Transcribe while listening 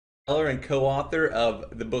and co-author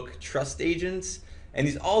of the book Trust Agents, and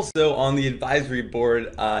he's also on the advisory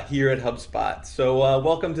board here at HubSpot. So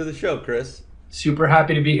welcome to the show, Chris. Super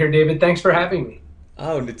happy to be here, David. Thanks for having me.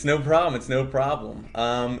 Oh, it's no problem. It's no problem.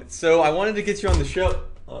 So I wanted to get you on the show.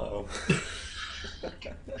 Uh-oh.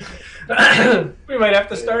 We might have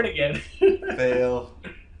to start again. Fail.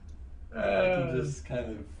 I can just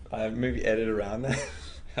kind of maybe edit around that.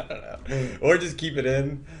 I don't know, or just keep it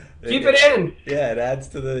in. Keep it in. Yeah, it adds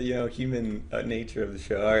to the human nature of the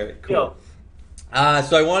show. All right, cool. Yo.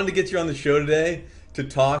 So I wanted to get you on the show today to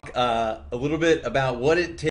talk a little bit about what it takes